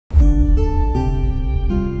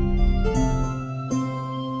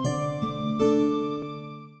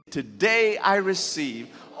Today I receive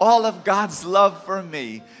all of God's love for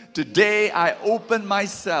me. Today I open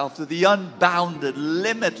myself to the unbounded,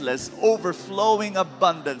 limitless, overflowing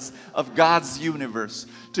abundance of God's universe.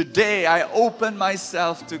 Today I open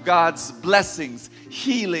myself to God's blessings,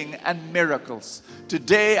 healing, and miracles.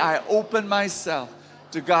 Today I open myself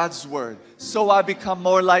to God's word. So I become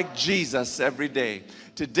more like Jesus every day.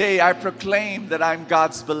 Today I proclaim that I'm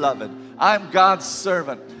God's beloved. I'm God's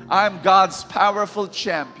servant. I'm God's powerful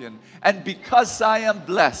champion. And because I am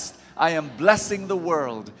blessed, I am blessing the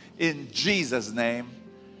world. In Jesus' name,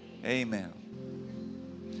 amen.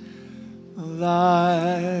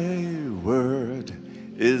 Thy word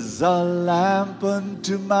is a lamp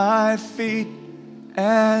unto my feet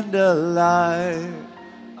and a light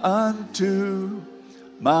unto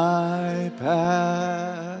my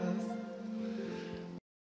path.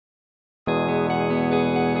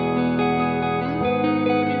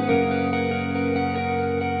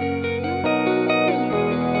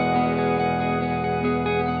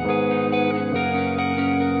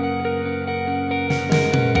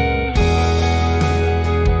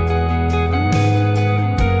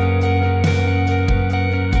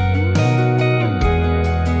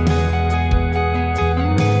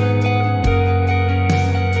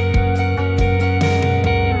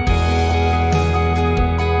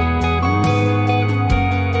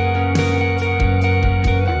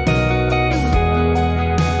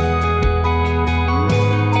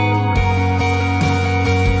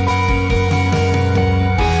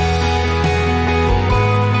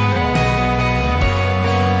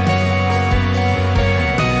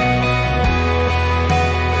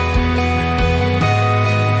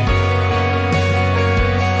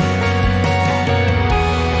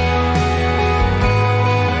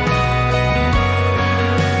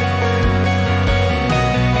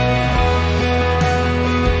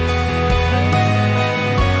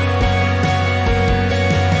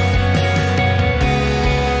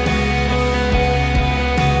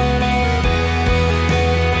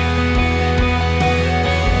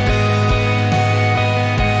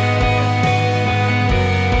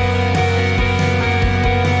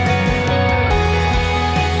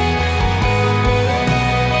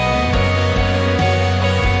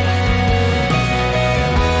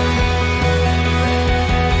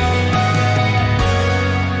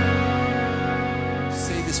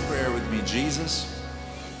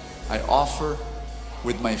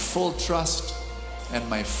 With my full trust and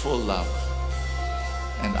my full love.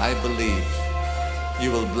 And I believe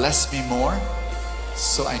you will bless me more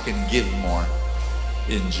so I can give more.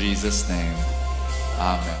 In Jesus' name,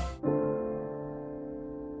 amen.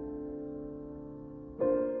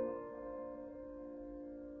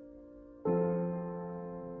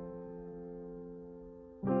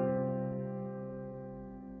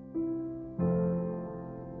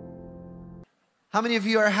 How many of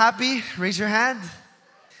you are happy? Raise your hand.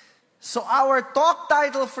 So our talk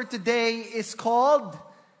title for today is called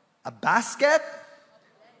A Basket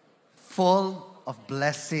Full of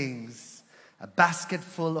Blessings. A basket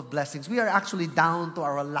full of blessings. We are actually down to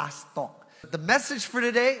our last talk. The message for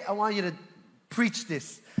today, I want you to preach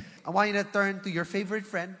this. I want you to turn to your favorite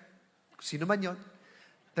friend. Sino man yon?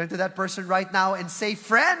 Turn to that person right now and say,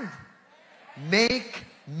 friend, make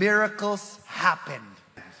miracles happen.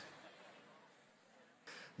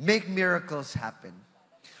 Make miracles happen.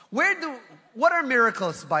 What are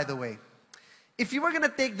miracles, by the way? If you were going to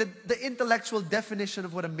take the intellectual definition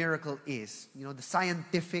of what a miracle is, the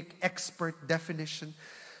scientific expert definition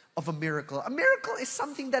of a miracle is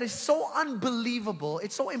something that is so unbelievable,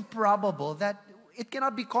 it's so improbable that it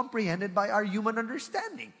cannot be comprehended by our human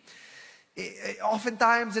understanding.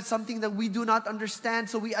 Oftentimes, it's something that we do not understand,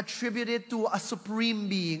 so we attribute it to a supreme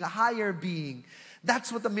being, a higher being.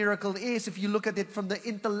 That's what a miracle is if you look at it from the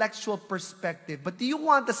intellectual perspective. But do you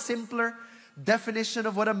want a simpler definition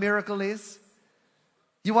of what a miracle is?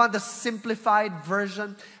 You want the simplified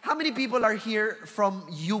version? How many people are here from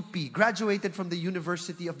UP, graduated from the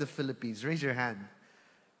University of the Philippines? Raise your hand.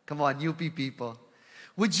 Come on, UP people.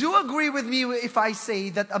 Would you agree with me if I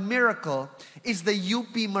say that a miracle is the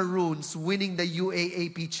UP Maroons winning the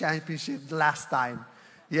UAAP championship last time?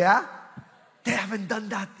 Yeah? They haven't done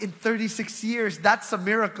that in 36 years. That's a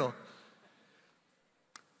miracle.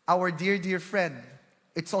 Our dear friend,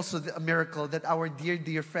 it's also a miracle that our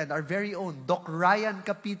dear friend, our very own Doc Ryan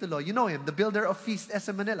Capitulo, you know him, the builder of Feast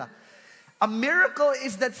SM Manila. A miracle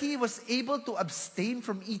is that he was able to abstain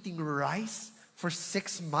from eating rice for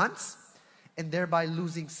 6 months and thereby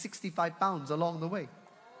losing 65 pounds along the way.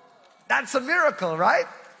 That's a miracle, right?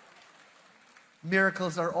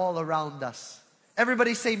 Miracles are all around us.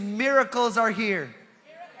 Everybody say, miracles are here.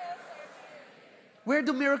 Where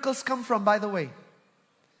do miracles come from, by the way?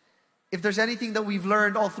 If there's anything that we've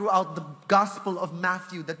learned all throughout the Gospel of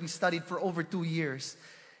Matthew that we studied for over 2 years,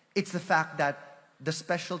 it's the fact that the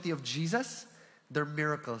specialty of Jesus, they're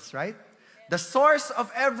miracles, right? The source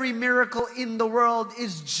of every miracle in the world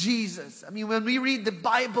is Jesus. I mean, when we read the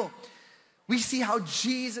Bible, we see how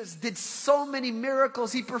Jesus did so many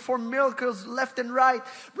miracles. He performed miracles left and right.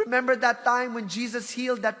 Remember that time when Jesus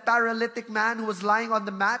healed that paralytic man who was lying on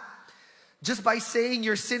the mat? Just by saying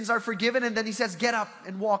your sins are forgiven, and then he says, get up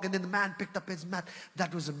and walk. And then the man picked up his mat.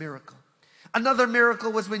 That was a miracle. Another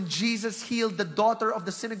miracle was when Jesus healed the daughter of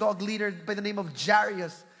the synagogue leader by the name of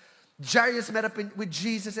Jairus. Jairus met up with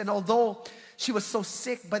Jesus, and although she was so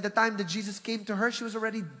sick, by the time that Jesus came to her, she was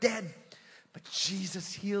already dead. But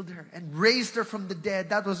Jesus healed her and raised her from the dead.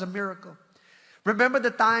 That was a miracle. Remember the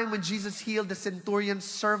time when Jesus healed the centurion's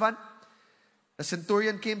servant? The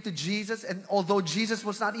centurion came to Jesus, and although Jesus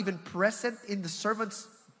was not even present in the servant's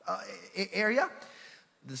area,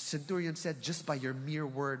 the centurion said, just by your mere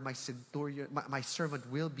word, my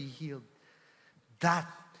servant will be healed. That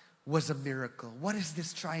was a miracle. What is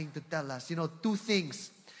this trying to tell us? You know, two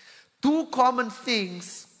things. Two common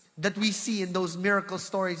things that we see in those miracle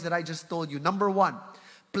stories that I just told you. Number one,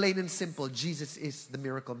 plain and simple, Jesus is the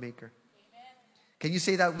miracle maker. Amen. Can you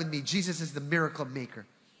say that with me? Jesus is the miracle maker.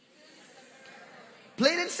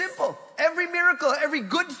 Plain and simple. Every miracle, every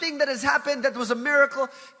good thing that has happened that was a miracle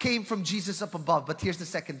came from Jesus up above. But here's the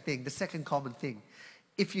second thing, the second common thing.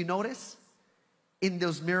 If you notice, in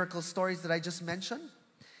those miracle stories that I just mentioned,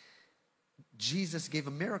 Jesus gave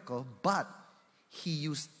a miracle, but He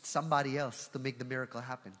used somebody else to make the miracle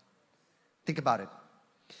happen. Think about it.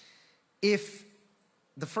 If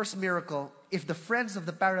the first miracle, if the friends of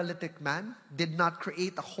the paralytic man did not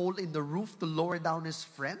create a hole in the roof to lower down his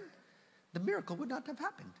friend, the miracle would not have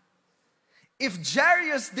happened. If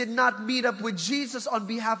Jairus did not meet up with Jesus on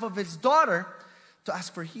behalf of his daughter to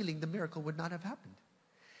ask for healing, the miracle would not have happened.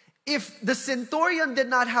 If the centurion did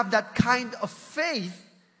not have that kind of faith,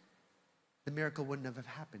 the miracle wouldn't have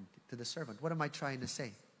happened to the servant. What am I trying to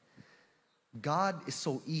say? God is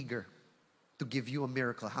so eager to give you a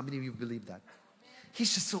miracle. How many of you believe that?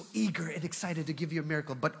 He's just so eager and excited to give you a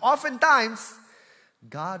miracle. But oftentimes,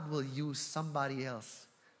 God will use somebody else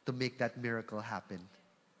to make that miracle happen.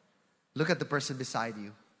 Look at the person beside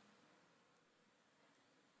you.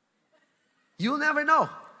 You'll never know.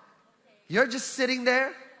 You're just sitting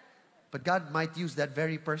there, but God might use that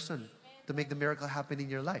very person to make the miracle happen in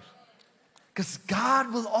your life. Because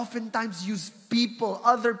God will oftentimes use people,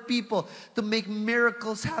 other people, to make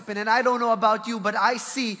miracles happen. And I don't know about you, but I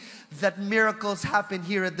see that miracles happen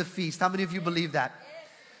here at the feast. How many of you believe that?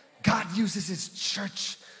 God uses His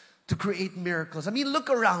church to create miracles. I mean, look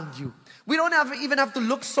around you. We don't even have to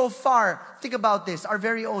look so far. Think about this. Our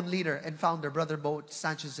very own leader and founder, Brother Bo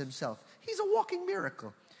Sanchez himself. He's a walking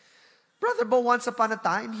miracle. Brother Bo, once upon a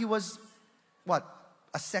time, he was, what?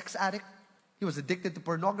 A sex addict? He was addicted to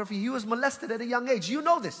pornography. He was molested at a young age. You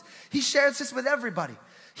know this. He shares this with everybody.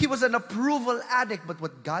 He was an approval addict. But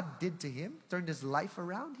what God did to him, turned his life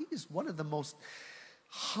around. He is one of the most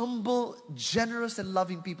humble, generous, and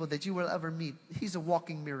loving people that you will ever meet. He's a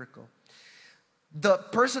walking miracle. The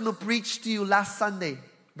person who preached to you last Sunday,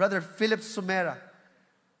 Brother Philip Sumera,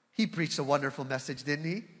 he preached a wonderful message, didn't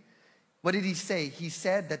he? What did he say? He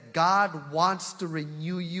said that God wants to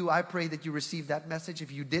renew you. I pray that you receive that message.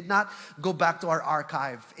 If you did not, go back to our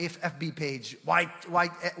archive, FB page,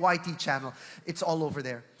 YT channel. It's all over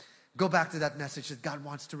there. Go back to that message that God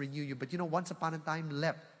wants to renew you. But you know, once upon a time,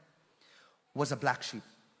 Lep was a black sheep.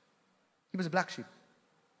 He was a black sheep.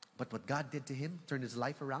 But what God did to him, turned his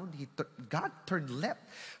life around. God turned Lep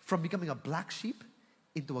from becoming a black sheep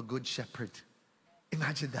into a good shepherd.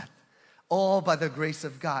 Imagine that. All by the grace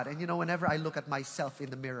of God. And you know, whenever I look at myself in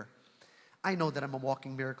the mirror, I know that I'm a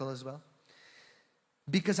walking miracle as well.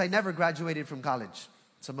 Because I never graduated from college.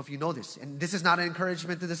 Some of you know this. And this is not an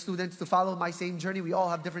encouragement to the students to follow my same journey. We all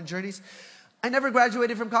have different journeys. I never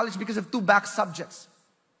graduated from college because of two back subjects.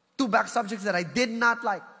 Two back subjects that I did not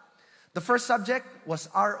like. The first subject was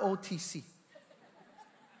ROTC.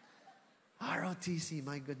 ROTC,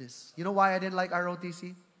 my goodness. You know why I didn't like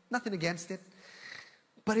ROTC? Nothing against it.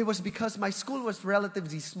 But it was because my school was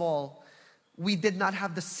relatively small. We did not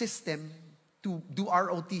have the system to do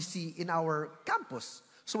ROTC in our campus.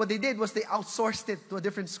 So what they did was they outsourced it to a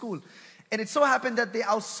different school. And it so happened that they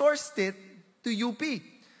outsourced it to UP.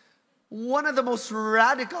 One of the most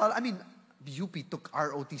radical, UP took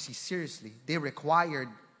ROTC seriously. They required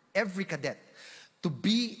every cadet to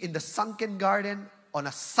be in the sunken garden on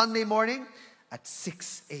a Sunday morning at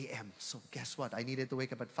 6 a.m. So guess what? I needed to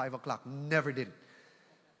wake up at 5 o'clock. Never did it.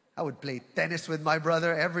 I would play tennis with my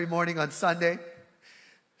brother every morning on Sunday.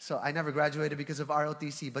 So I never graduated because of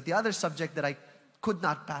ROTC. But the other subject that I could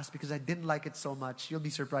not pass because I didn't like it so much, you'll be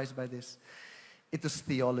surprised by this, it was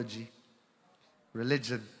theology,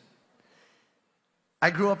 religion. I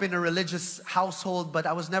grew up in a religious household, but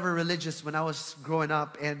I was never religious when I was growing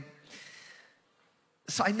up. And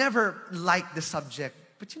so I never liked the subject.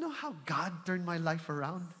 But you know how God turned my life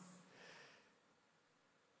around?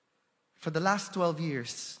 For the last 12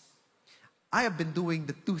 years, I have been doing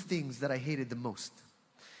the two things that I hated the most.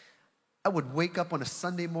 I would wake up on a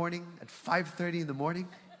Sunday morning at 5:30 in the morning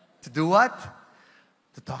to do what?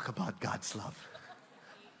 To talk about God's love.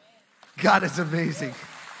 God is amazing.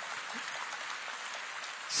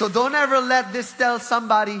 So don't ever let this tell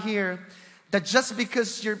somebody here that just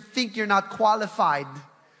because you think you're not qualified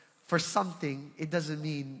for something, it doesn't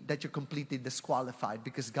mean that you're completely disqualified,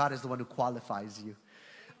 because God is the one who qualifies you.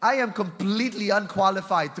 I am completely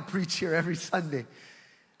unqualified to preach here every Sunday.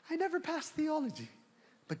 I never passed theology.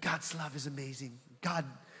 But God's love is amazing. God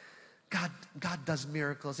does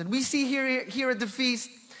miracles. And we see here at the feast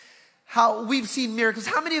how we've seen miracles.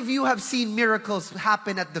 How many of you have seen miracles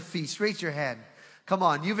happen at the feast? Raise your hand. Come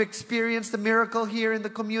on, you've experienced a miracle here in the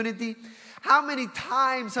community. How many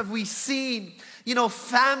times have we seen,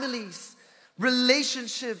 families,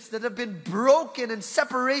 relationships that have been broken and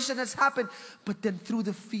separation has happened, but then through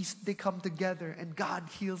the feast they come together and God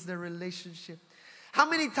heals their relationship? How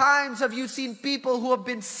many times have you seen people who have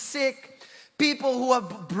been sick, people who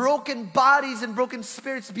have broken bodies and broken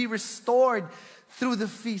spirits be restored through the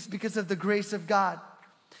feast because of the grace of God?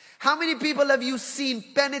 How many people have you seen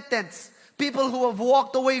penitents, people who have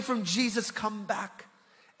walked away from Jesus, come back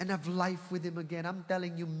and have life with Him again? I'm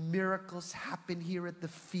telling you, miracles happen here at the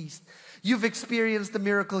feast. You've experienced the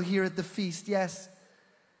miracle here at the feast, yes.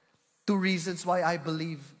 Two reasons why I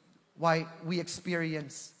believe why we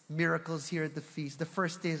experience miracles here at the feast. The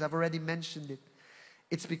first is, I've already mentioned it,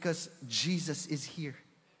 it's because Jesus is here.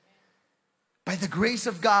 By the grace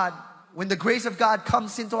of God, when the grace of God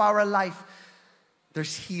comes into our life,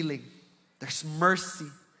 there's healing, there's mercy,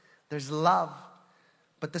 there's love.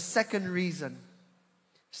 But the second reason,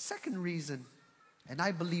 and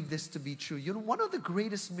I believe this to be true, one of the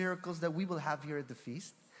greatest miracles that we will have here at the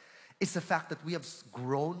feast is the fact that we have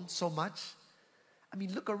grown so much. I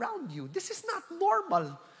mean, look around you. This is not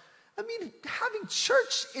normal. I mean, having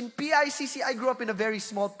church in PICC, I grew up in a very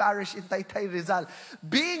small parish in Taytay, Rizal.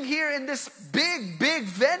 Being here in this big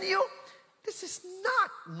venue, this is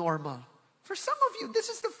not normal. For some of you, this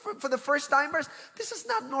is for the first timers, this is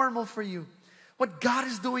not normal for you. What God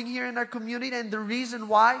is doing here in our community, and the reason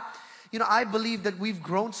why, I believe that we've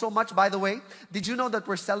grown so much. By the way, did you know that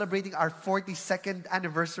we're celebrating our 42nd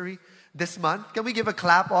anniversary this month? Can we give a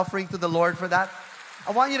clap offering to the Lord for that?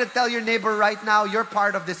 I want you to tell your neighbor right now, you're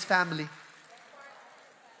part of this family.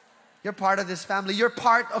 You're part of this family. You're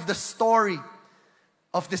part of the story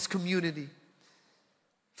of this community.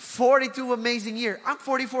 42 amazing years. I'm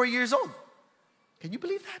 44 years old. Can you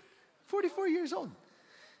believe that? 44 years old.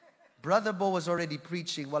 Brother Bo was already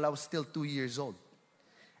preaching while I was still 2 years old.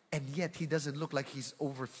 And yet he doesn't look like he's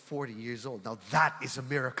over 40 years old. Now that is a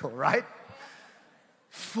miracle, right?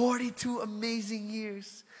 42 amazing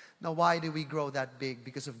years. Now, why do we grow that big?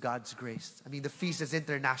 Because of God's grace. I mean, the feast is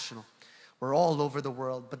international. We're all over the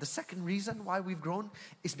world. But the second reason why we've grown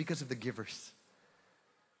is because of the givers.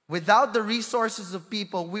 Without the resources of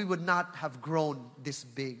people, we would not have grown this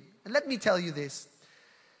big. And let me tell you this.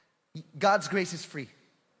 God's grace is free.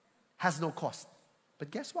 Has no cost.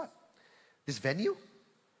 But guess what? This venue,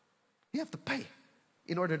 you have to pay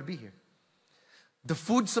in order to be here. The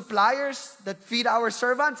food suppliers that feed our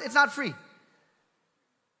servants, it's not free.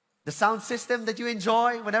 The sound system that you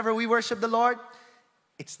enjoy whenever we worship the Lord,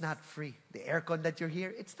 it's not free. The aircon that you're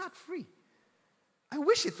here, it's not free. I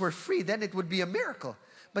wish it were free, then it would be a miracle.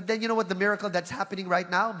 But then you know what the miracle that's happening right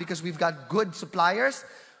now? Because we've got good suppliers,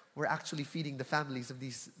 we're actually feeding the families of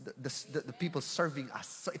the people serving us.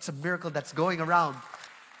 So it's a miracle that's going around.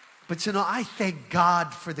 But I thank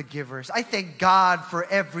God for the givers. I thank God for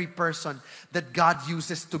every person that God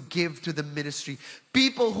uses to give to the ministry.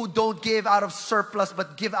 People who don't give out of surplus,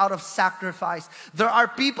 but give out of sacrifice. There are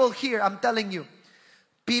people here, I'm telling you,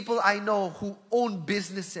 people I know who own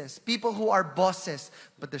businesses, people who are bosses,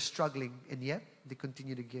 but they're struggling, and yet they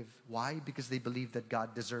continue to give. Why? Because they believe that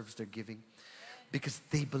God deserves their giving. Because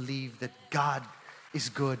they believe that God is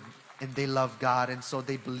good. And they love God, and so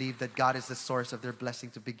they believe that God is the source of their blessing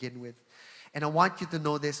to begin with. And I want you to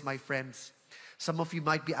know this, my friends. Some of you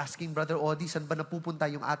might be asking, Brother Odi, saan ba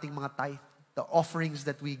napupunta yung ating mga tithe, the offerings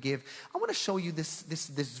that we give? I want to show you this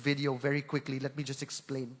video very quickly. Let me just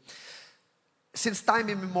explain. since time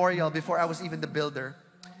immemorial, before I was even the builder,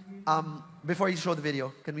 before you show the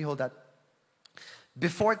video, can we hold that?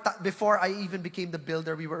 Before I even became the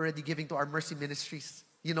builder, we were already giving to our mercy ministries.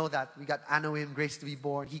 You know that. We got Anoim, Grace to be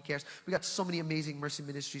Born, He Cares. We got so many amazing mercy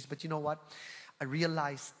ministries. But you know what? I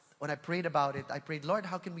realized when I prayed about it, I prayed, Lord,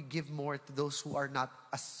 how can we give more to those who are not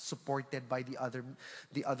as supported by the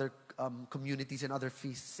other communities and other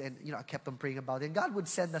feasts? And I kept on praying about it. And God would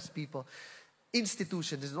send us people,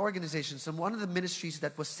 institutions and organizations. And one of the ministries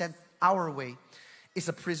that was sent our way is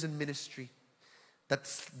a prison ministry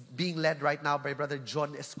that's being led right now by Brother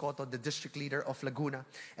John Escoto, the district leader of Laguna.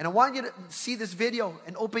 And I want you to see this video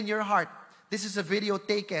and open your heart. This is a video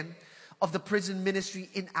taken of the prison ministry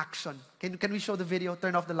in action. Can we show the video?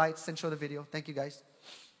 Turn off the lights and show the video. Thank you, guys.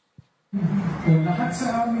 Kung lahat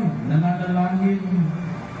sa amin nananalangin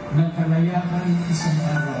ng kalayaan isang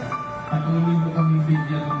araw, patuloy mo kami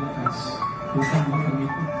bigyan ng lakas upang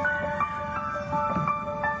makamit.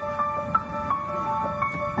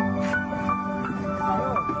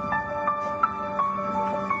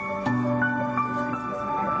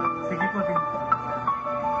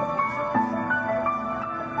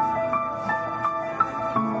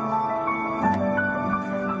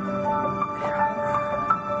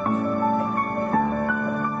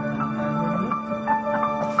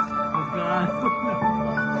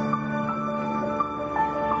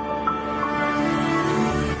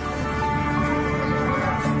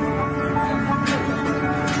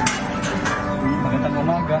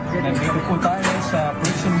 Nandito po tayo sa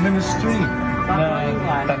prison ministry ng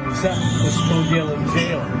Tanza Custodial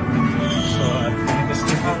Jail. So, at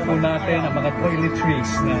distribute po natin ang mga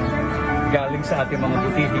toiletries na galing sa ating mga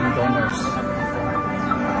butihing donors.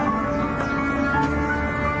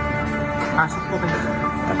 Pasok po kayo.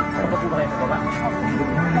 Ano po ba kayo sa baba?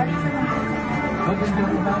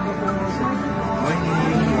 Magandang umaga po sa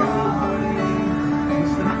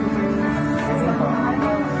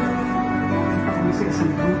sa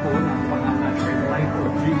grupo ng pangalan Life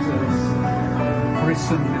of Jesus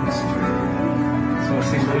Prison Ministry. So,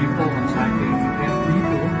 sinuloy po ang ating event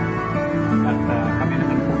dito at kami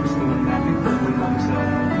naman po gusto namin tulong sa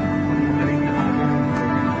pagmagaling na aming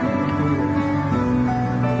tulong.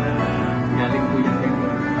 Galing po yan kayo.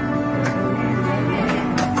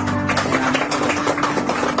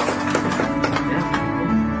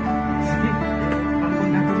 Sige, paano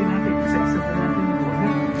kung nagawin natin? Isa-isa po natin yung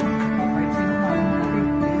kahit sino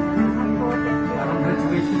parang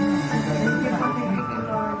graduation.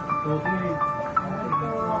 Okay.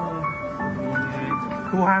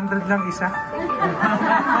 200 lang isa. Ayan.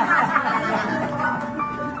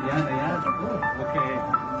 Okay.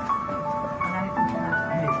 Ay,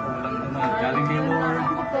 walang naman. Galing kay Lord.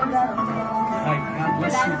 Ay, God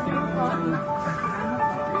bless you too.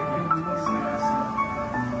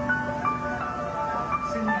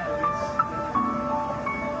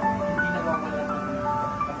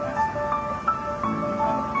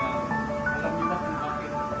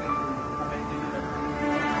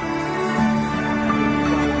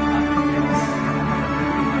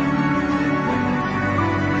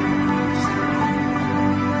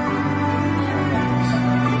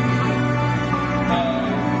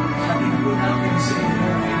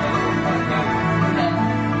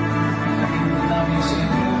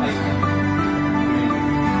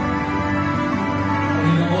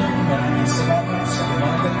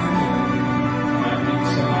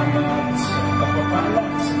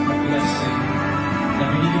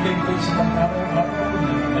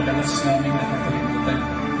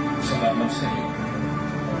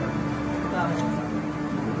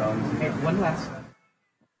 One last.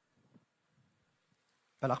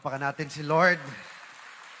 Palakpakan natin si Lord.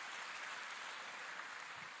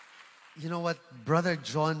 You know what Brother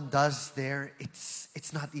John does there?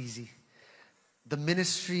 It's not easy. The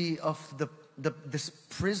ministry of this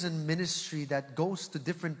prison ministry that goes to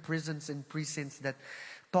different prisons and precincts that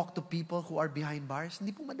talk to people who are behind bars,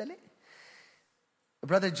 hindi po madali.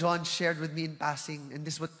 Brother John shared with me in passing, and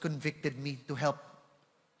this is what convicted me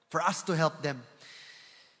for us to help them.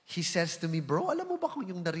 He says to me, bro, alam mo ba kung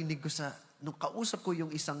yung narinig ko nung kausap ko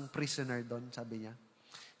yung isang prisoner doon, sabi niya.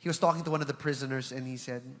 He was talking to one of the prisoners and he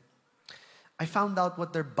said, I found out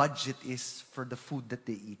what their budget is for the food that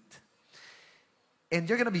they eat. And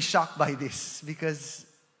you're gonna be shocked by this because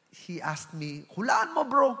he asked me, hulaan mo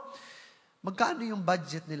bro, magkano yung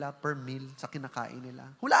budget nila per meal sa kinakain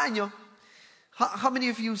nila? Hulaan nyo. How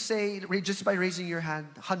many of you say, just by raising your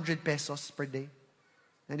hand, 100 pesos per day?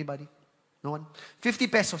 Anybody? No one? 50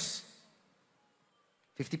 pesos.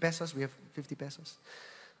 50 pesos? We have 50 pesos.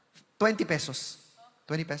 20 pesos.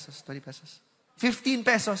 20 pesos. 20 pesos. 15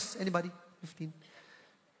 pesos. Anybody? 15.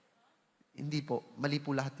 Hindi po. Mali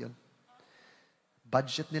po lahat yun.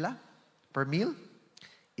 Budget nila per meal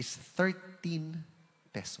is 13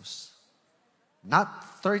 pesos.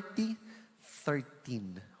 Not 30,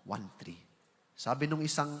 13. 1-3. Sabi nung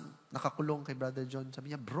isang nakakulong kay Brother John, sabi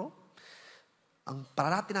niya, bro, ang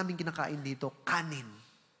parati namin kinakain dito, kanin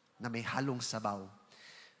na may halong sabaw.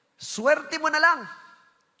 Swerte mo na lang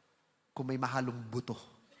kung may mahalong buto.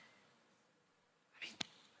 I mean,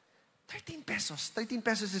 13 pesos. 13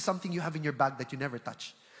 pesos is something you have in your bag that you never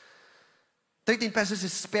touch. 13 pesos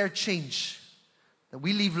is spare change that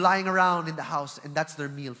we leave lying around in the house, and that's their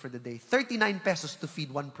meal for the day. 39 pesos to feed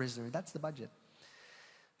one prisoner. That's the budget.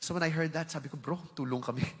 So when I heard that, sabi ko, bro, tulong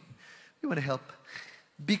kami. We want to help.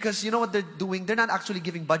 Because you know what they're doing? They're not actually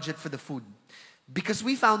giving budget for the food. Because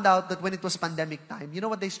we found out that when it was pandemic time, you know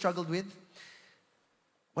what they struggled with?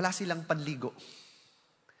 Wala silang panligo.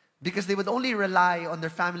 Because they would only rely on their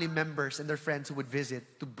family members and their friends who would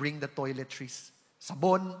visit to bring the toiletries.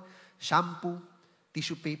 Sabon, shampoo,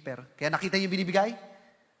 tissue paper. Kaya nakita niyo yung binibigay?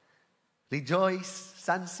 Rejoice,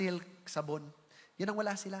 Sunsilk, sabon. Yun ang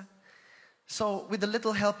wala sila. So, with the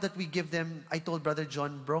little help that we give them, I told Brother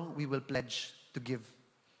John, bro, we will pledge to give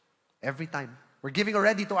every time. We're giving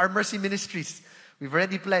already to our mercy ministries. We've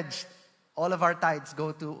already pledged. All of our tithes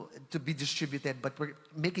go to be distributed, but we're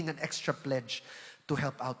making an extra pledge to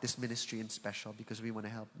help out this ministry in special because we want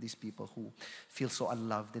to help these people who feel so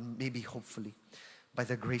unloved, and maybe hopefully by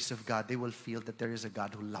the grace of God, they will feel that there is a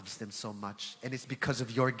God who loves them so much. And it's because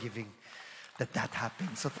of your giving that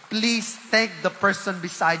happens. So please thank the person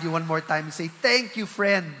beside you one more time and say, thank you,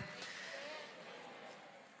 friend.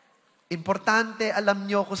 Importante, alam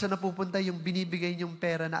nyo kung saan napupunta yung binibigay nyong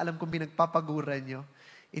pera na alam kong pinagpapaguran nyo.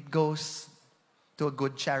 It goes to a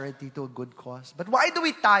good charity, to a good cause. But why do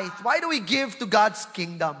we tithe? Why do we give to God's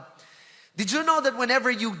kingdom? Did you know that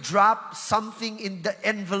whenever you drop something in the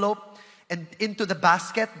envelope and into the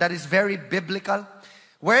basket, that is very biblical?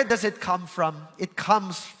 Where does it come from? It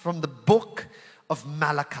comes from the book of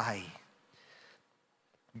Malachi.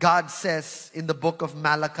 God says in the book of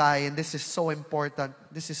Malachi, and this is so important,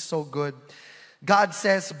 this is so good. God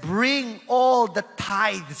says, bring all the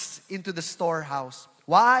tithes into the storehouse.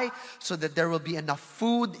 Why? So that there will be enough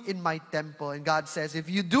food in my temple. And God says, if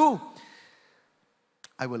you do,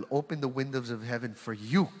 I will open the windows of heaven for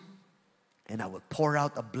you. And I will pour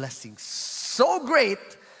out a blessing so great,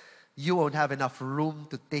 you won't have enough room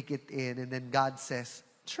to take it in. And then God says,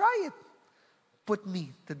 try it. Put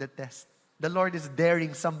me to the test. The Lord is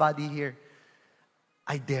daring somebody here.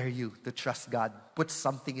 I dare you to trust God. Put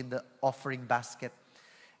something in the offering basket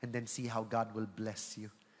and then see how God will bless you.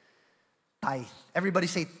 Tithe. Everybody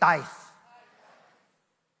say tithe.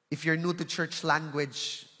 If you're new to church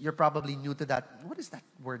language, you're probably new to that. What is that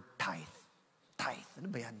word tithe? Tithe. Ano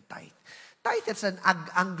ba yan, tithe? Tithe is an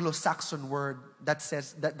Anglo-Saxon word that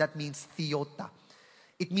says that means theota.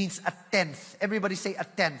 It means a tenth. Everybody say a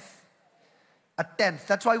tenth. A tenth.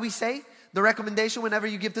 That's why we say the recommendation whenever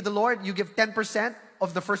you give to the Lord, you give 10%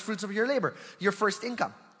 of the first fruits of your labor, your first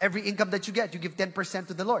income. Every income that you get, you give 10%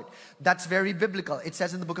 to the Lord. That's very biblical. It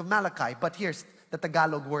says in the book of Malachi. But here's the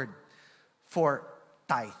Tagalog word for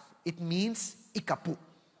tithe. It means ikapu.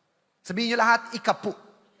 Sabihin nyo lahat, ikapu.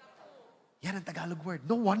 Yan ang Tagalog word.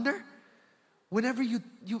 No wonder, whenever you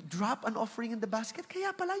drop an offering in the basket, kaya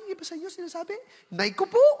pala yung iba sa inyo sinasabi,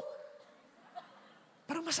 naikupu.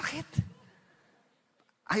 Parang masakit.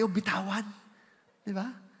 Ayaw bitawan. Di ba?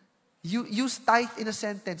 You use tithe in a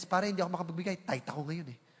sentence para hindi ako makapagbigay. Tithe ako ngayon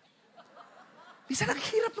eh. Minsan ang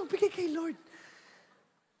hirap magbigay kay Lord.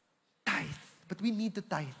 Tithe. But we need to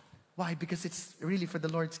tithe. Why? Because it's really for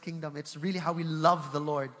the Lord's kingdom. It's really how we love the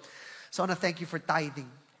Lord. So I want to thank you for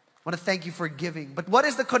tithing. I want to thank you for giving. But what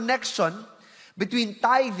is the connection between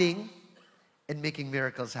tithing and making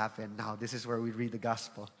miracles happen? Now, this is where we read the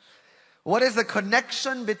gospel. What is the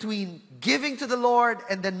connection between giving to the Lord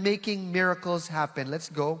and then making miracles happen? Let's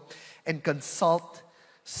go and consult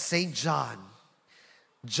St. John.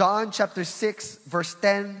 John chapter 6, verse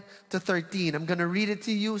 10 to 13. I'm going to read it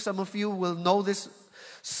to you. Some of you will know this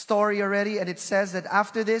story already. And it says that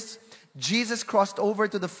after this, Jesus crossed over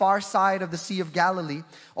to the far side of the Sea of Galilee,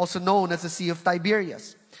 also known as the Sea of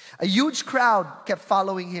Tiberias. A huge crowd kept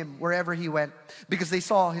following him wherever he went because they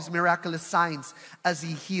saw his miraculous signs as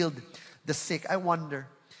he healed the sick. I wonder,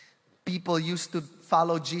 people used to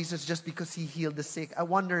follow Jesus just because he healed the sick. I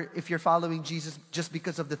wonder if you're following Jesus just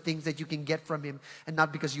because of the things that you can get from him and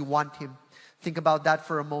not because you want him. Think about that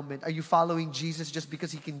for a moment. Are you following Jesus just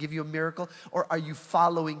because he can give you a miracle, or are you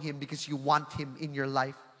following him because you want him in your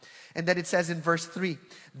life? And then it says in verse 3,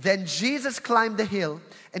 then Jesus climbed the hill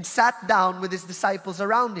and sat down with his disciples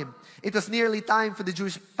around him. It was nearly time for the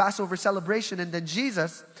Jewish Passover celebration, and then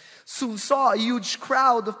Jesus soon saw a huge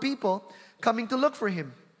crowd of people coming to look for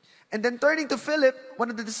him. And then turning to Philip, one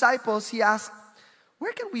of the disciples, he asked,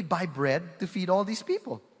 where can we buy bread to feed all these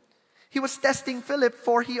people? He was testing Philip,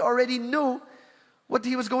 for he already knew what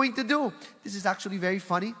he was going to do. This is actually very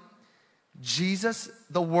funny. Jesus,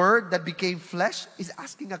 the Word that became flesh, is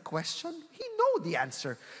asking a question. He knows the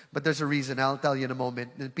answer, but there's a reason. I'll tell you in a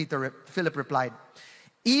moment. Then Philip replied,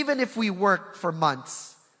 even if we worked for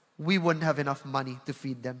months, we wouldn't have enough money to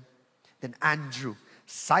feed them. Then Andrew,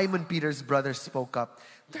 Simon Peter's brother, spoke up.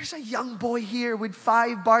 There's a young boy here with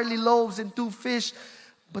 5 barley loaves and 2 fish.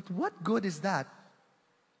 But what good is that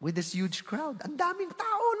with this huge crowd? Ang daming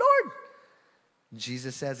tao, Lord.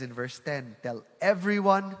 Jesus says in verse 10, tell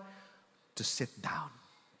everyone to sit down,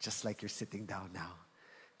 just like you're sitting down now.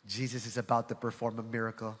 Jesus is about to perform a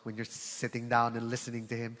miracle when you're sitting down and listening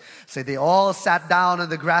to him. So they all sat down on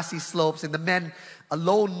the grassy slopes, and the men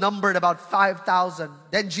alone numbered about 5,000.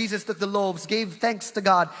 Then Jesus took the loaves, gave thanks to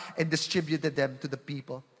God, and distributed them to the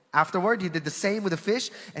people. Afterward, he did the same with the fish,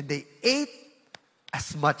 and they ate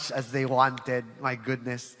as much as they wanted. My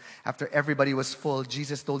goodness. After everybody was full,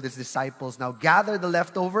 Jesus told his disciples, now gather the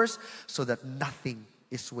leftovers so that nothing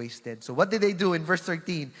is wasted. So what did they do in verse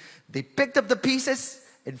 13? They picked up the pieces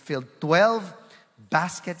and filled 12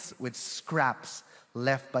 baskets with scraps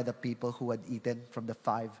left by the people who had eaten from the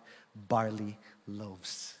 5 barley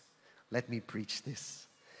loaves. Let me preach this.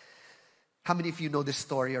 How many of you know this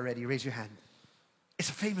story already? Raise your hand. It's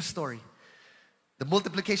a famous story. The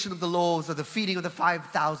multiplication of the loaves or the feeding of the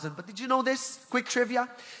 5,000. But did you know this? Quick trivia.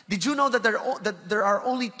 Did you know that there are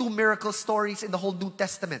only 2 miracle stories in the whole New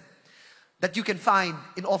Testament that you can find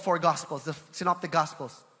in all 4 Gospels, the Synoptic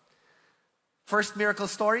Gospels? First miracle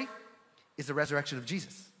story is the resurrection of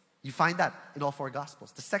Jesus. You find that in all 4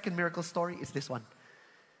 Gospels. The second miracle story is this one.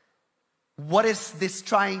 What is this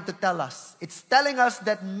trying to tell us? It's telling us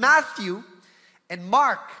that Matthew and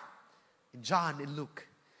Mark and John and Luke,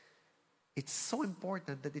 it's so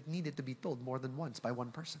important that it needed to be told more than once by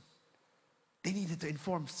one person. They needed to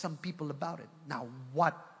inform some people about it. Now,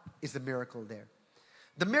 what is the miracle there?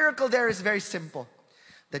 The miracle there is very simple.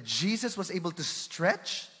 That Jesus was able to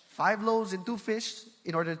stretch 5 loaves and 2 fish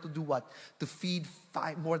in order to do what? To feed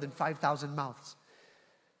more than 5,000 mouths.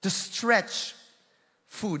 To stretch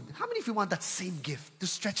food. How many of you want that same gift? To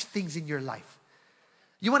stretch things in your life.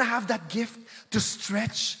 You want to have that gift to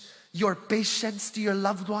stretch your patience to your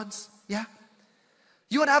loved ones? Yeah?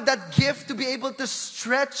 You want to have that gift to be able to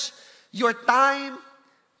stretch your time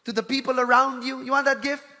to the people around you? You want that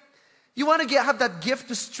gift? You want to have that gift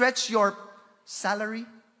to stretch your salary?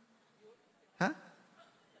 Huh?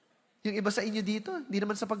 Yung iba sa inyo dito, hindi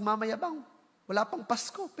naman sa pagmamayabang. Wala pang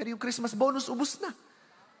Pasko, pero yung Christmas bonus ubos na.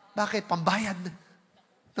 Bakit? Pambayad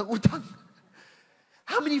ng utang.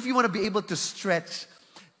 How many of you want to be able to stretch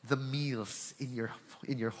the meals in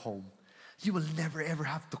your home? You will never ever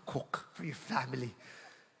have to cook for your family.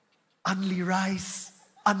 Only rice,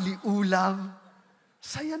 only ulam.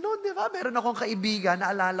 Saya nun, di ba? Meron akong kaibigan,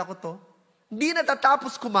 naalala ko to. Hindi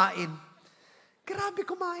natatapos kumain. Grabe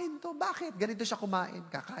kumain to. Bakit? Ganito siya kumain.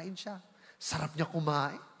 Kakain siya. Sarap niya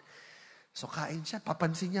kumain. So kain siya.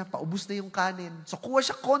 Papansin niya, paubos na yung kanin. So kuha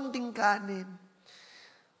siya konting kanin.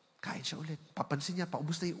 Kain siya ulit. Papansin niya,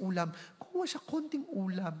 paubos na yung ulam. Kuha siya konting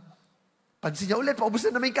ulam. Pansin niya ulit, paubos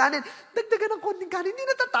na may kanin. Dagdagan ng konting kanin. Hindi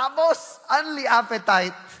natatapos. Only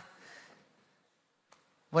appetite.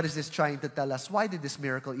 What is this trying to tell us? Why did this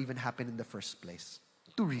miracle even happen in the first place?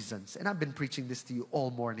 2 reasons. And I've been preaching this to you all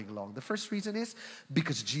morning long. The first reason is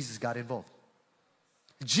because Jesus got involved.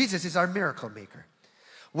 Jesus is our miracle maker.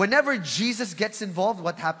 Whenever Jesus gets involved,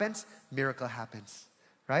 what happens? Miracle happens.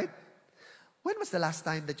 Right? When was the last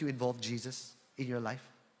time that you involved Jesus in your life?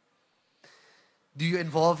 Do you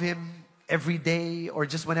involve Him every day or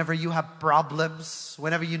just whenever you have problems,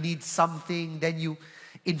 whenever you need something, then you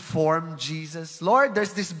inform Jesus? Lord,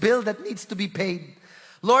 there's this bill that needs to be paid.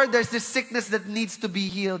 Lord, there's this sickness that needs to be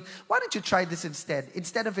healed. Why don't you try this instead?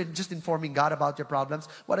 Instead of just informing God about your problems,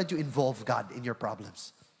 why don't you involve God in your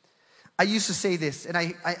problems? I used to say this, and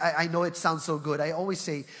I know it sounds so good. I always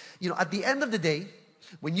say, at the end of the day,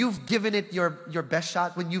 when you've given it your best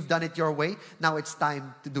shot, when you've done it your way, now it's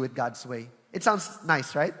time to do it God's way. It sounds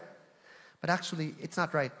nice, right? But actually, it's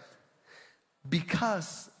not right.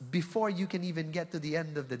 Because before you can even get to the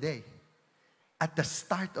end of the day, at the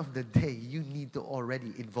start of the day, you need to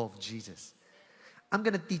already involve Jesus. I'm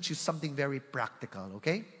going to teach you something very practical,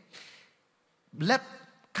 okay? Lep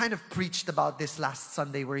kind of preached about this last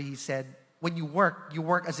Sunday where he said, when you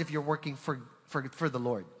work as if you're working for the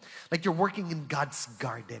Lord. Like you're working in God's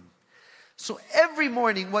garden. So every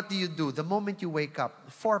morning, what do? The moment you wake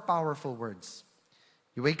up, 4 powerful words.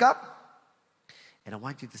 You wake up, and I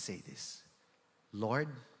want you to say this. Lord,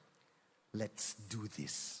 let's do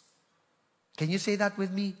this. Can you say that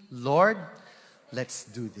with me? Lord, let's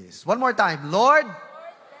do this. One more time. Lord,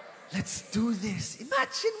 let's do this.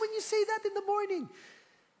 Imagine when you say that in the morning.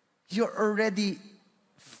 You're already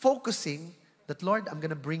focusing that, Lord, I'm going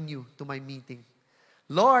to bring you to my meeting.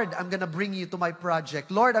 Lord, I'm going to bring you to my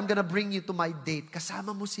project. Lord, I'm going to bring you to my date.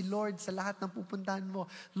 Kasama mo si Lord sa lahat ng pupuntahan mo.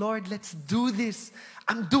 Lord, let's do this.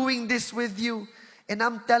 I'm doing this with you. And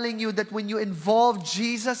I'm telling you that when you involve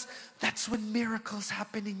Jesus, that's when miracles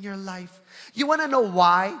happen in your life. You want to know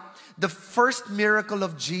why the first miracle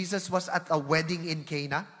of Jesus was at a wedding in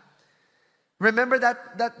Cana? Remember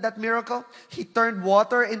that miracle? He turned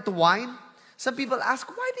water into wine. Some people ask,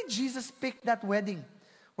 why did Jesus pick that wedding?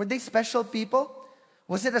 Were they special people?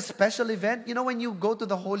 Was it a special event? You know, when you go to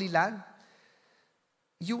the Holy Land,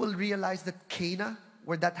 you will realize that Cana,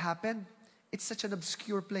 where that happened, it's such an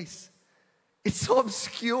obscure place. It's so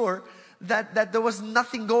obscure that there was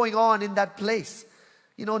nothing going on in that place.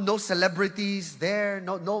 You know, no celebrities there,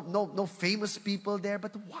 no famous people there.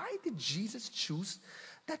 But why did Jesus choose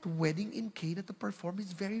that wedding in Cana to perform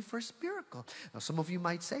his very first miracle? Now, some of you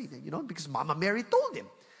might say that, you know, because Mama Mary told him.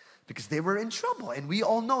 Because they were in trouble. And we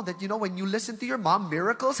all know that, you know, when you listen to your mom,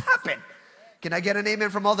 miracles happen. Can I get an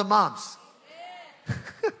amen from all the moms?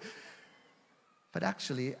 But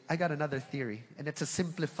actually, I got another theory. And it's a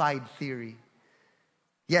simplified theory.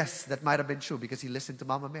 Yes, that might have been true because he listened to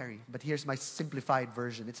Mama Mary. But here's my simplified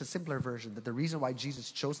version. It's a simpler version. That the reason why Jesus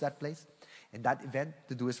chose that place and that event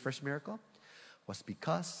to do his first miracle was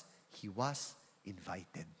because he was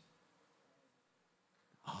invited.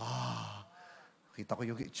 Kita ko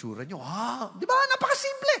yung itsura nyo. Di ba?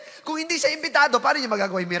 Napakasimple. Kung hindi siya imbitado, paano niya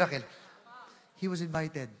magagawa yung miracle? He was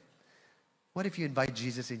invited. What if you invite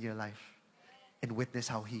Jesus in your life and witness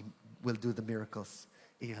how he will do the miracles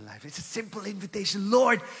in your life? It's a simple invitation.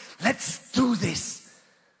 Lord, let's do this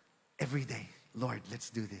every day. Lord,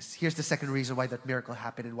 let's do this. Here's the second reason why that miracle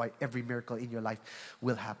happened and why every miracle in your life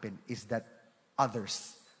will happen is that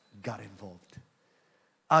others got involved.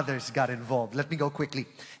 Others got involved. Let me go quickly.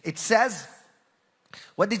 It says,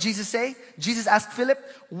 what did Jesus say? Jesus asked Philip,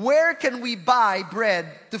 where can we buy bread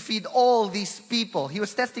to feed all these people? He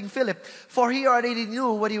was testing Philip, for he already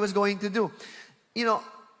knew what he was going to do. You know,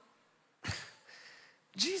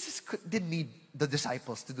 Jesus didn't need the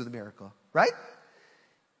disciples to do the miracle, right?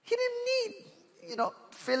 He didn't need, you know,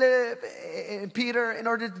 Philip and Peter in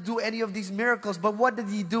order to do any of these miracles. But what did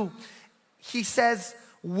he do? He says,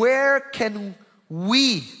 where can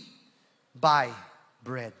we buy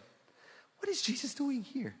bread? What is Jesus doing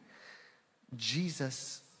here?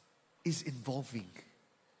 Jesus is involving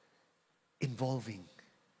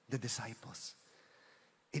the disciples.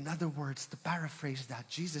 In other words, to paraphrase that,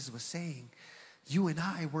 Jesus was saying, you and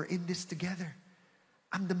I were in this together.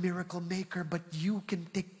 I'm the miracle maker, but you can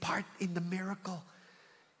take part in the miracle.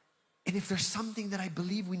 And if there's something that I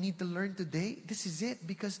believe we need to learn today, this is it.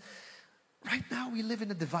 Because right now we live in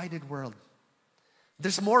a divided world.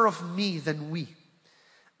 There's more of me than we.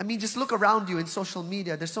 I mean, just look around you in social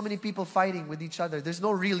media. There's so many people fighting with each other. There's no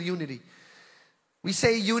real unity. We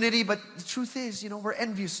say unity, but the truth is, you know, we're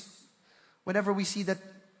envious whenever we see that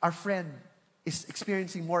our friend is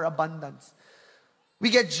experiencing more abundance. We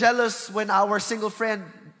get jealous when our single friend,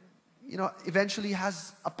 you know, eventually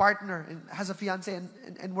has a partner and has a fiancé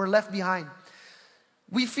and we're left behind.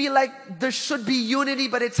 We feel like there should be unity,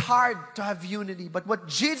 but it's hard to have unity. But what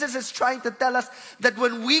Jesus is trying to tell us, that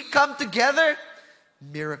when we come together,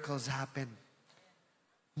 miracles happen.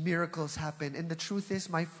 Miracles happen. And the truth is,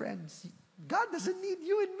 my friends, God doesn't need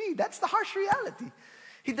you and me. That's the harsh reality.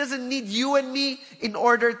 He doesn't need you and me in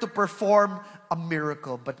order to perform a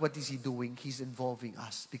miracle. But what is He doing? He's involving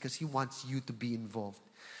us because He wants you to be involved.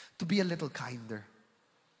 To be a little kinder.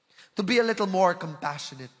 To be a little more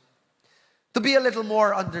compassionate. To be a little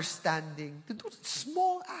more understanding. To do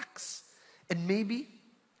small acts. And maybe,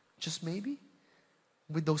 just maybe,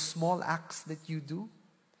 with those small acts that you do,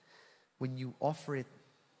 when you offer it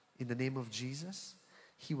in the name of Jesus,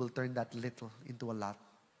 He will turn that little into a lot.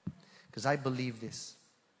 Because I believe this,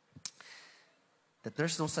 that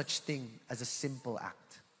there's no such thing as a simple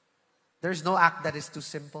act. There's no act that is too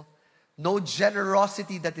simple. No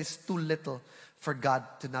generosity that is too little for God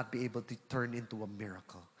to not be able to turn into a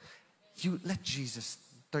miracle. You let Jesus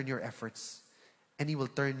turn your efforts, and He will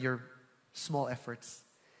turn your small efforts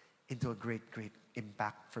into a great, great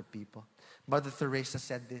impact for people. Mother Teresa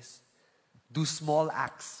said this, Do small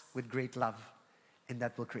acts with great love, and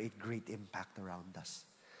that will create great impact around us.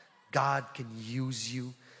 God can use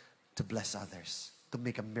you to bless others, to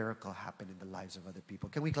make a miracle happen in the lives of other people.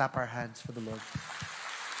 Can we clap our hands for the Lord?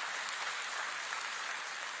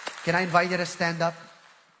 Can I invite you to stand up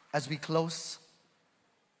as we close?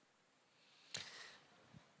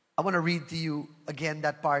 I want to read to you again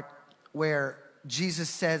that part where Jesus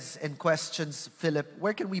says and questions Philip,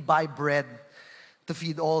 where can we buy bread to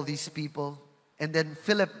feed all these people? And then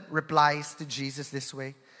Philip replies to Jesus this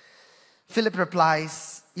way. Philip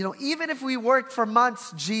replies, even if we worked for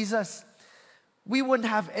months, Jesus, we wouldn't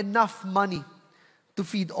have enough money to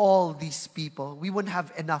feed all these people. We wouldn't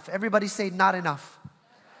have enough. Everybody say, not enough.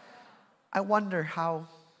 I wonder how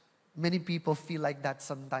many people feel like that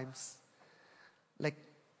sometimes. Like,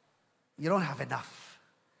 you don't have enough.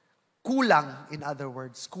 Kulang, in other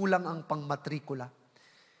words. Kulang ang pangmatrikula.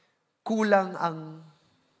 Kulang ang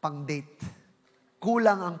pang-date.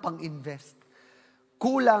 Kulang ang pang-invest.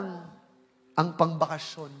 Kulang ang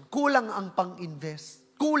pang-bakasyon. Kulang ang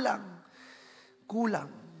pang-invest. Kulang. How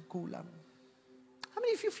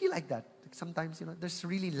many of you feel like that? Like sometimes, there's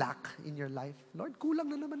really lack in your life. Lord,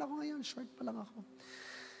 kulang na naman ako ngayon. Short pa lang ako.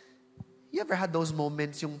 You ever had those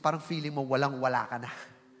moments yung parang feeling mo walang-wala ka na?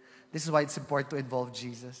 This is why it's important to involve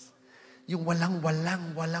Jesus. Yung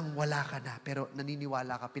walang-wala ka na. Pero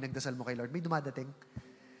naniniwala ka, pinagdasal mo kay Lord. May dumadating.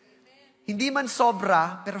 Hindi man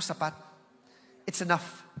sobra, pero sapat. It's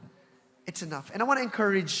enough. It's enough. And I want to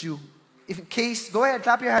encourage you. If in case, go ahead,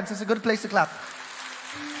 clap your hands. It's a good place to clap.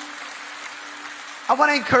 I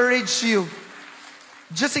want to encourage you.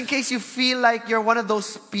 Just in case you feel like you're one of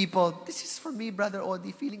those people. This is for me, Brother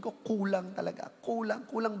Odi. Feeling ko kulang talaga.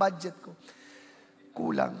 Kulang budget ko.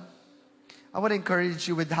 Kulang. I want to encourage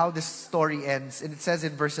you with how this story ends. And it says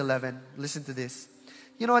in verse 11, listen to this.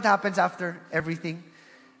 You know what happens after everything?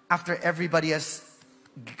 After everybody has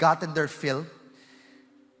gotten their fill?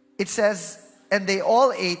 It says, and they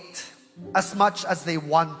all ate as much as they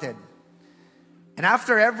wanted. And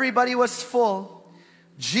after everybody was full,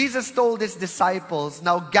 Jesus told his disciples,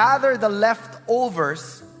 now gather the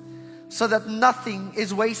leftovers so that nothing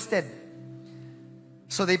is wasted.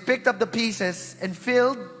 So they picked up the pieces and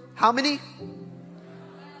filled, how many?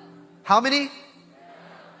 How many?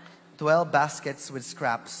 12 baskets with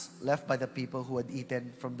scraps left by the people who had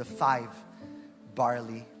eaten from the 5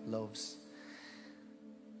 barley loaves.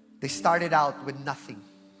 They started out with nothing.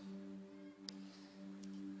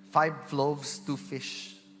 5 loaves, 2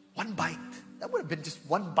 fish, 1 bite. That would have been just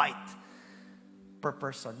 1 bite per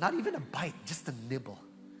person. Not even a bite, just a nibble.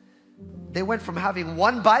 They went from having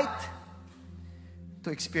 1 bite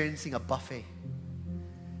to experiencing a buffet.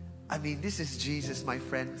 I mean, this is Jesus, my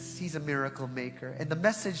friends. He's a miracle maker. And the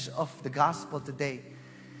message of the gospel today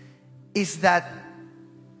is that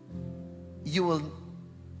you will,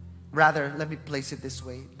 rather, let me place it this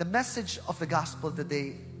way. The message of the gospel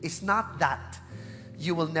today is not that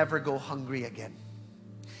you will never go hungry again.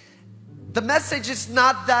 The message is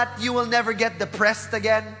not that you will never get depressed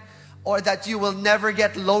again, or that you will never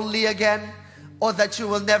get lonely again, or that you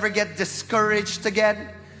will never get discouraged again,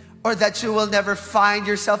 or that you will never find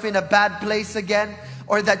yourself in a bad place again,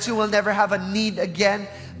 or that you will never have a need again.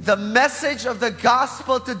 The message of the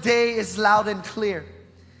gospel today is loud and clear.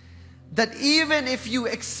 That even if you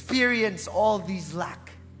experience all these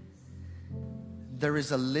lack, there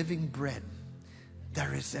is a living bread.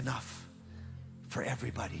 There is enough for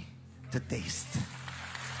everybody to taste.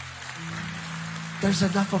 There's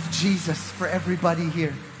enough of Jesus for everybody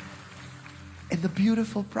here. And the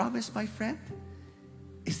beautiful promise, my friend,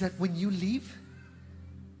 is that when you leave,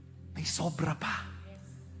 may sobra pa.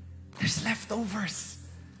 There's leftovers.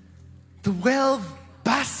 12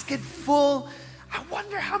 basket full. I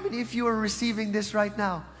wonder how many of you are receiving this right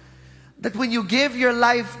now. That when you give your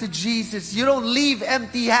life to Jesus, you don't leave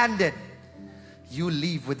empty-handed. You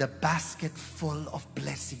leave with a basket full of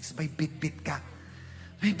blessings. May bit-bit ka.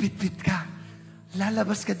 May bit-bit ka.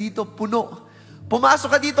 Lalabas ka dito, puno.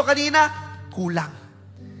 Pumasok ka dito kanina, kulang.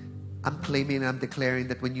 I'm claiming and I'm declaring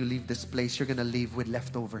that when you leave this place, you're going to leave with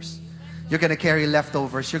leftovers. You're going to carry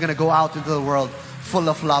leftovers. You're going to go out into the world full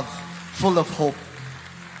of love, full of hope,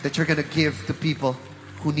 that you're going to give to people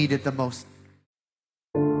who need it the most.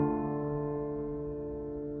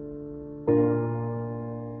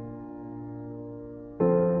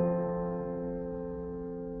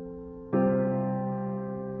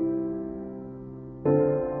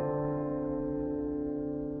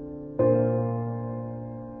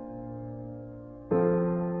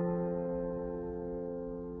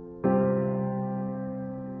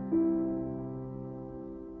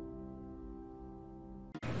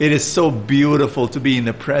 It is so beautiful to be in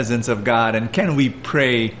the presence of God. And can we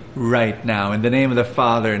pray right now? In the name of the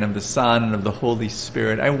Father, and of the Son, and of the Holy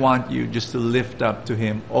Spirit, I want you just to lift up to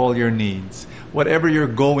Him all your needs. Whatever you're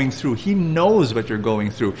going through, He knows what you're going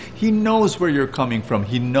through. He knows where you're coming from.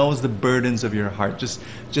 He knows the burdens of your heart.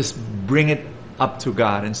 Just bring it up to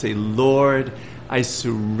God and say, Lord, I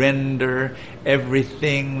surrender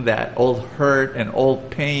everything, that all hurt and all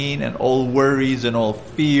pain and all worries and all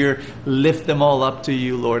fear. Lift them all up to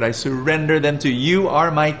you, Lord. I surrender them to you. You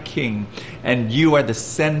are my King, and you are the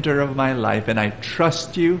center of my life, and I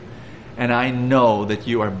trust you, and I know that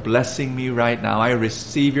you are blessing me right now. I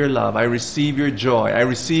receive your love. I receive your joy. I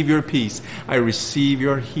receive your peace. I receive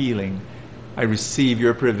your healing. I receive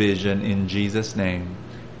your provision in Jesus' name.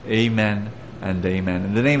 Amen and amen.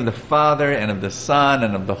 In the name of the Father, and of the Son,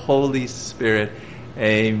 and of the Holy Spirit.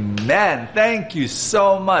 Amen. Thank you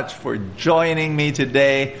so much for joining me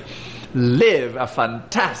today. Live a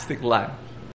fantastic life.